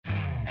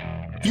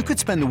You could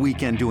spend the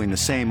weekend doing the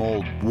same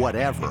old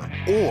whatever,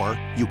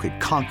 or you could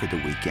conquer the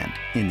weekend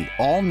in the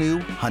all-new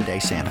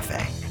Hyundai Santa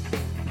Fe.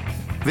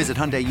 Visit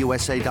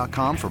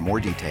HyundaiUSA.com for more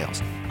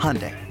details.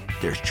 Hyundai,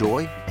 there's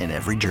joy in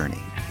every journey.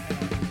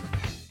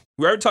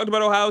 We already talked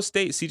about Ohio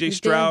State, C.J.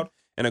 Stroud,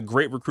 and a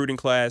great recruiting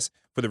class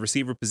for the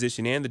receiver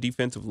position and the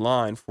defensive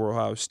line for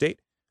Ohio State.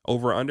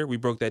 Over under, we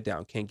broke that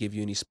down. Can't give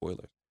you any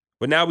spoilers.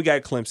 But now we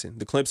got Clemson,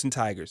 the Clemson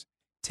Tigers.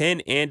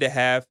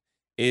 10.5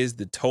 is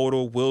the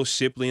total. Will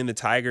Shipley and the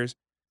Tigers.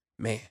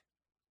 Man,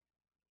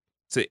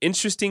 it's an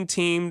interesting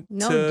team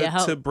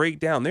to break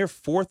down. They're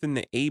fourth in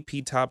the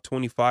AP top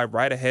 25,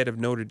 right ahead of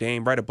Notre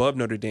Dame, right above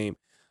Notre Dame.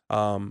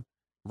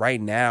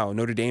 Right now,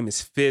 Notre Dame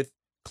is fifth.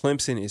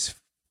 Clemson is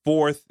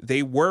fourth.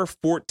 They were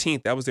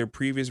 14th. That was their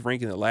previous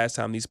ranking the last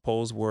time these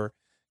polls were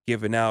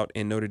given out,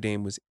 and Notre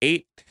Dame was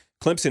 8th.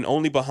 Clemson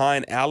only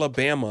behind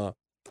Alabama,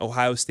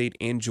 Ohio State,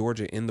 and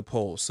Georgia in the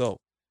polls. So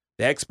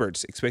the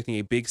experts expecting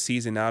a big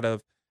season out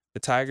of the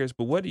Tigers.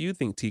 But what do you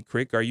think, T.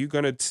 Crick? Are you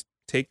going to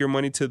take your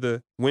money to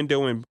the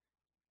window and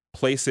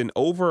place an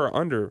over or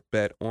under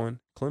bet on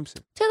Clemson?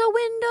 To the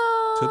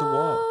window. To the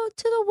wall.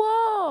 To the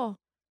wall.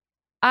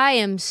 I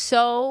am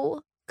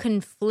so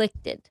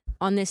conflicted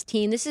on this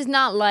team. This is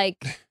not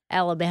like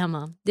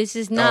Alabama. This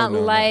is not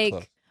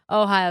like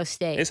Ohio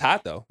State. It's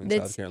hot, though, in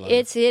South Carolina.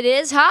 It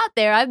is hot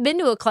there. I've been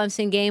to a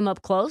Clemson game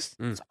up close.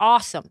 It's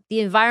awesome.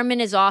 The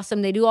environment is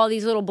awesome. They do all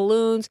these little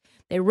balloons.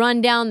 They run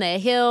down the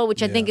hill,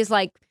 which I think is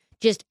like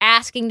just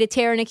asking to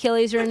tear an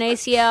Achilles or an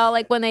ACL,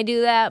 like when they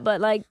do that.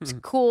 But like, it's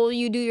cool.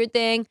 You do your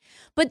thing.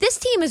 But this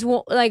team is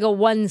like a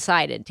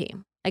one-sided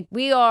team. Like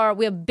we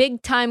have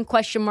big time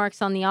question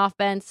marks on the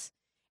offense,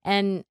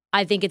 and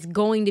I think it's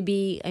going to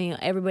be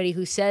everybody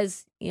who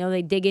says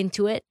they dig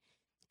into it.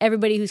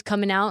 Everybody who's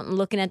coming out and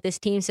looking at this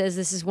team says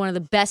this is one of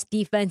the best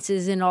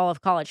defenses in all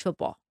of college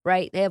football.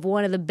 Right? They have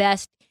one of the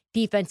best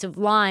defensive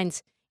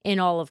lines in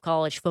all of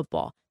college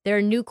football. There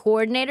are new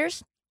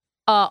coordinators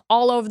all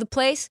over the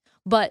place.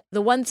 But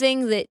the one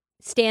thing that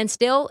stands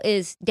still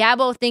is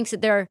Dabo thinks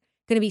that there are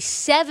going to be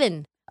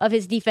 7 of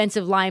his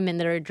defensive linemen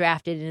that are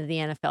drafted into the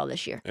NFL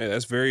this year. Yeah,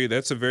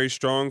 that's a very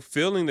strong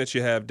feeling that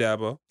you have,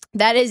 Dabo.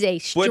 That is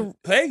But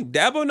hey,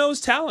 Dabo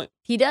knows talent.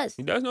 He does.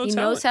 He does know talent. He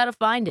knows how to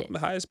find it. The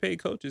highest paid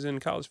coaches in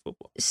college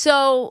football.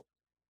 So,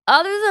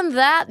 other than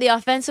that, the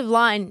offensive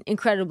line,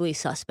 incredibly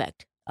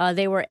suspect.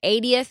 They were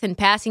 80th in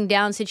passing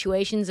down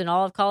situations in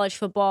all of college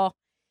football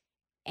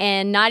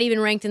and not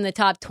even ranked in the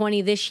top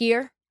 20 this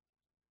year,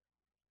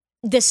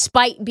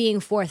 despite being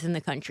 4th in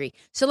the country.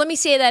 So let me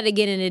say that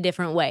again in a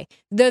different way.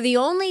 They're the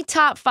only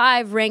top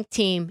 5 ranked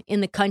team in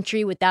the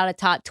country without a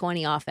top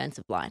 20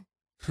 offensive line.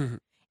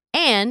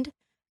 And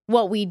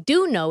what we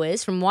do know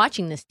is, from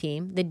watching this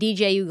team, that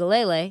DJ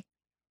Uiagalelei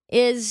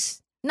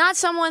is not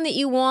someone that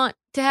you want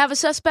to have a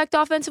suspect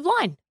offensive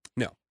line.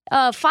 No.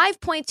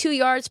 5.2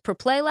 yards per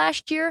play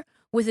last year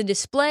with a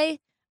display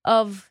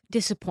of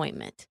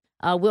disappointment.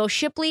 Will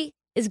Shipley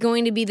is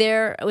going to be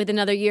there with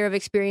another year of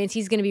experience.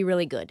 He's going to be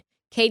really good.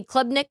 Cade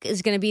Klubnik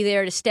is going to be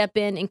there to step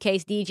in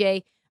case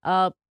DJ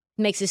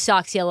makes his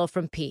socks yellow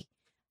from pee.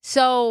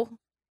 So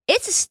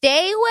it's a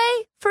stay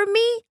away for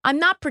me. I'm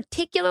not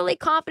particularly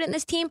confident in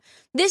this team.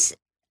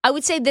 I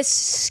would say this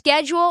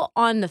schedule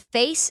on the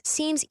face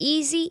seems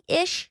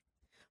easy-ish.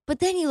 But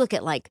then you look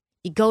at,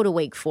 you go to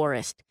Wake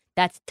Forest.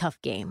 That's a tough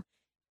game.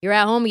 You're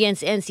at home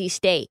against NC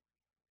State.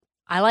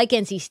 I like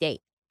NC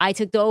State. I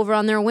took the over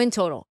on their win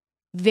total.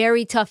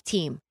 Very tough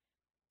team.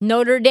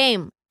 Notre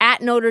Dame.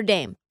 At Notre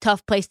Dame,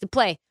 tough place to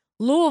play.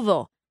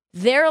 Louisville,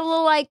 they're a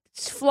little like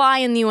fly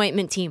in the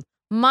ointment team.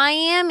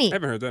 Miami. I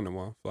haven't heard that in a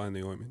while, fly in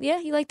the ointment. Yeah,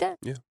 you like that?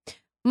 Yeah.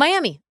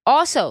 Miami,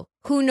 also,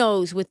 who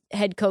knows with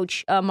head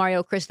coach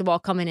Mario Cristobal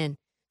coming in.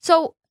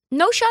 So,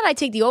 no shot I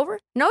take the over.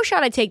 No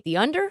shot I take the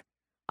under.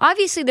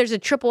 Obviously, there's a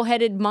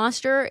triple-headed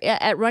monster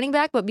at running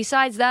back, but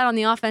besides that, on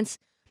the offense,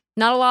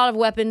 not a lot of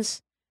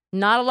weapons,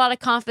 not a lot of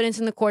confidence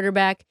in the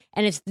quarterback,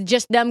 and it's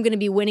just them going to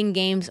be winning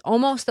games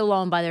almost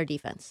alone by their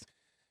defense.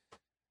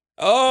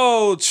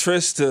 Oh,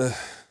 Trista.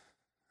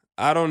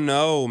 I don't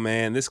know,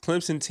 man. This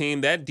Clemson team,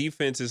 that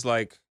defense is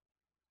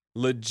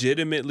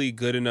legitimately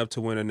good enough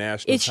to win a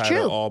national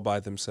title all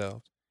by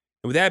themselves.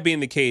 And with that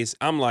being the case,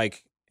 I'm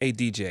like, hey,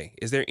 DJ,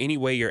 is there any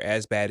way you're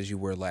as bad as you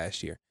were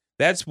last year?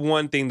 That's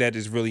one thing that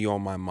is really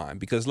on my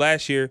mind because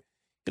last year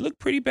he looked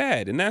pretty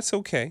bad, and that's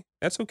okay.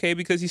 That's okay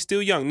because he's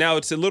still young. Now,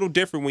 it's a little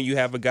different when you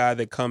have a guy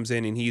that comes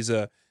in and he's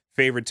a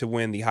favorite to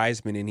win the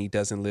Heisman and he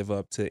doesn't live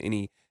up to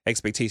any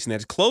expectation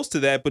that's close to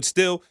that, but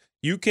still,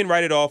 you can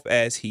write it off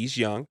as he's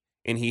young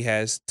and he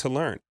has to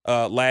learn.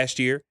 Last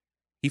year,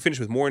 he finished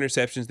with more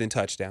interceptions than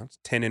touchdowns,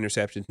 10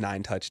 interceptions,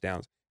 9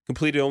 touchdowns,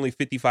 completed only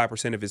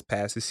 55% of his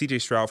passes. C.J.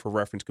 Stroud, for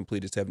reference,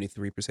 completed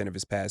 73% of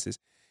his passes.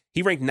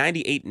 He ranked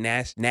 98th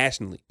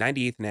nationally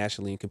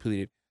and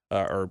completed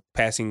or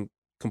passing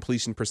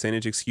completion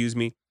percentage,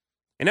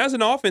 And as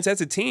an offense, as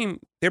a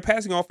team, their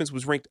passing offense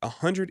was ranked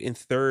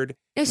 103rd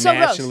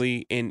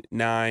nationally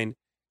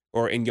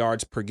in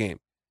yards per game.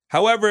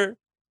 However,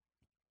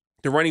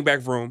 the running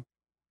back room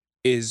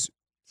is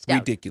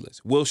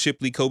ridiculous. Will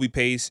Shipley, Kobe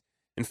Pace,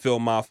 and Phil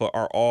Maffa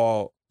are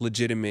all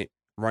legitimate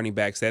running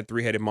backs, that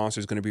three-headed monster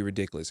is going to be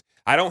ridiculous.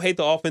 I don't hate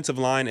the offensive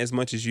line as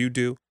much as you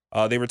do.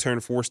 They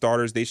returned 4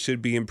 starters. They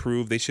should be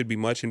improved. They should be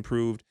much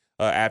improved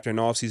after an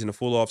offseason, a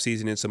full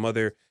offseason, and some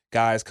other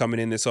guys coming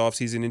in this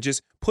offseason and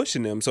just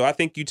pushing them. So I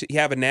think you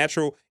have a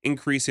natural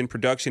increase in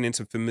production and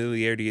some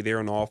familiarity there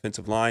on the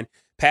offensive line.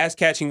 Pass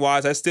catching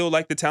wise, I still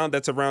like the talent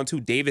that's around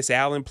too. Davis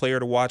Allen, player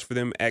to watch for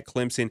them at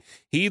Clemson.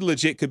 He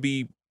legit could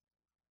be,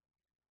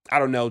 I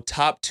don't know,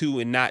 top 2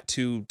 and not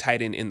 2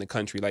 tight end in the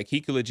country. Like,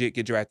 he could legit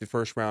get drafted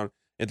first round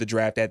at the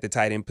draft at the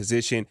tight end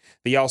position.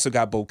 They also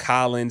got Bo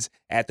Collins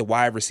at the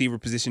wide receiver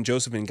position,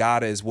 Joseph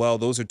Ngata as well.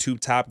 Those are 2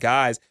 top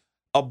guys.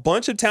 A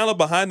bunch of talent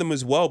behind them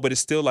as well, but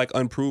it's still like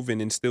unproven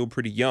and still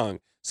pretty young.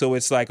 So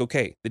it's like,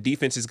 okay, the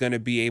defense is going to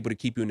be able to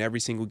keep you in every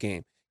single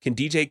game. Can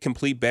DJ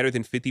complete better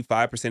than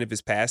 55% of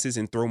his passes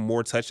and throw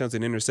more touchdowns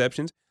and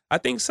interceptions? I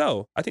think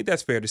so. I think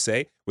that's fair to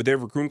say. With their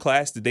recruiting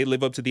class, did they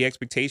live up to the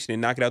expectation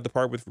and knock it out the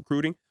park with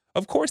recruiting?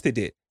 Of course they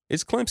did.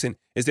 It's Clemson.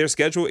 Is their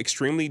schedule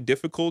extremely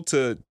difficult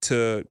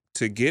to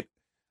get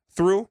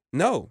through?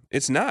 No,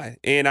 it's not.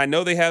 And I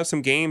know they have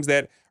some games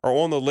that are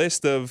on their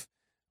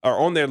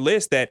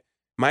list that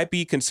might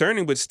be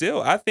concerning, but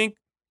still, I think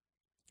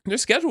their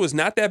schedule is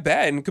not that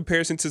bad in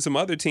comparison to some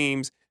other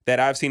teams that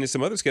I've seen in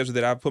some other schedules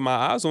that I've put my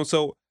eyes on.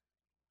 So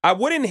I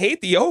wouldn't hate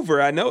the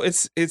over. I know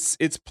it's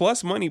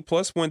plus money,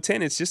 plus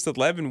 110. It's just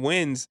 11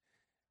 wins.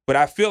 But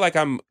I feel like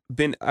I've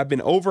been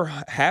over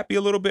happy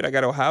a little bit. I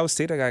got Ohio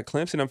State, I got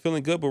Clemson. I'm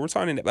feeling good, but we're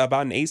talking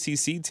about an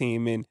ACC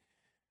team, and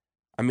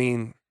I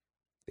mean,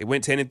 they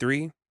went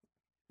 10-3,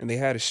 and they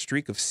had a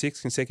streak of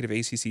 6 consecutive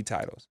ACC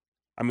titles.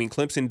 I mean,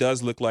 Clemson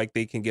does look like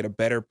they can get a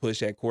better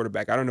push at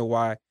quarterback. I don't know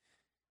why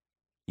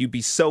you'd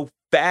be so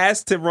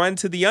fast to run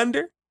to the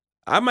under.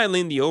 I might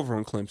lean the over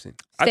on Clemson.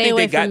 I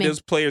think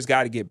those players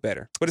got to get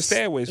better, but a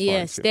stay away is fine.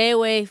 Yeah, stay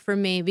away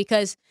from me,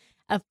 because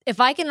if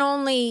I can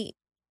only.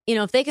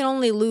 If they can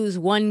only lose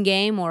 1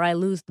 game or I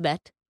lose the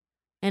bet,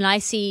 and I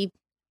see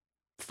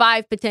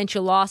 5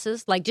 potential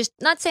losses, like, just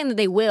not saying that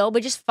they will,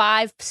 but just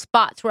 5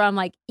 spots where I'm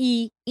like,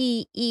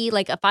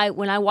 like,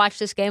 when I watch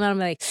this game, I'm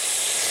like,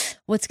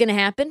 what's going to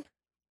happen?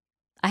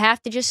 I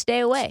have to just stay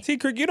away. See,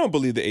 Kirk, you don't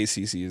believe the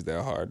ACC is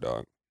that hard,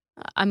 dog.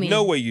 I mean,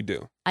 no way you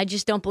do. I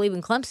just don't believe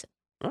in Clemson.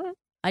 All right.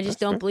 I just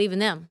don't believe in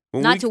them.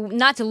 Not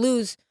to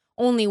lose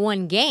only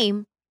 1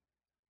 game.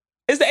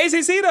 It's the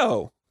ACC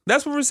though.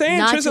 That's what we're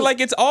saying, Tristan. Like,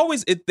 it's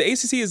always the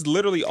ACC is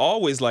literally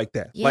always like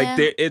that. Yeah.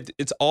 Like,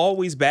 it's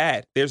always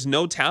bad. There's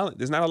no talent.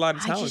 There's not a lot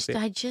of talent there.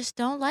 I just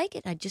don't like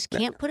it. I just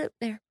can't put it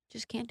there.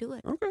 Just can't do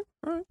it. Okay,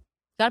 all right.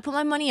 Got to put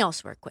my money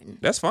elsewhere, Quentin.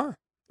 That's fine.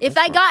 If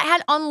I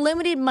had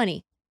unlimited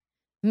money,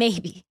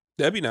 maybe.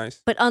 That'd be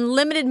nice. But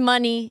unlimited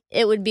money,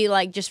 it would be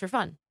like just for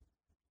fun.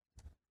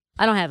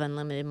 I don't have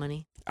unlimited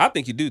money. I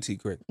think you do, T.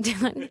 Craig.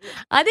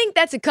 I think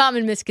that's a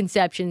common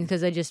misconception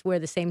because I just wear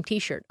the same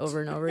T-shirt over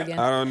and over again.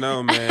 I don't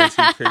know, man.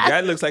 T. Craig.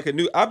 That looks like a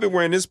new. I've been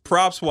wearing this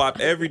Prop Swap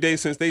every day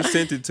since they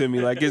sent it to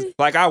me. Like, it's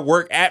like I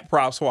work at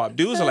Prop Swap.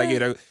 Dudes are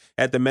like,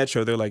 at the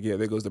Metro, they're like, yeah,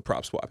 there goes the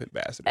Prop Swap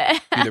ambassador.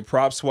 Either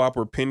Prop Swap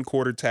or Pin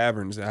Quarter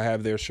Taverns. I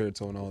have their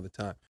shirts on all the time.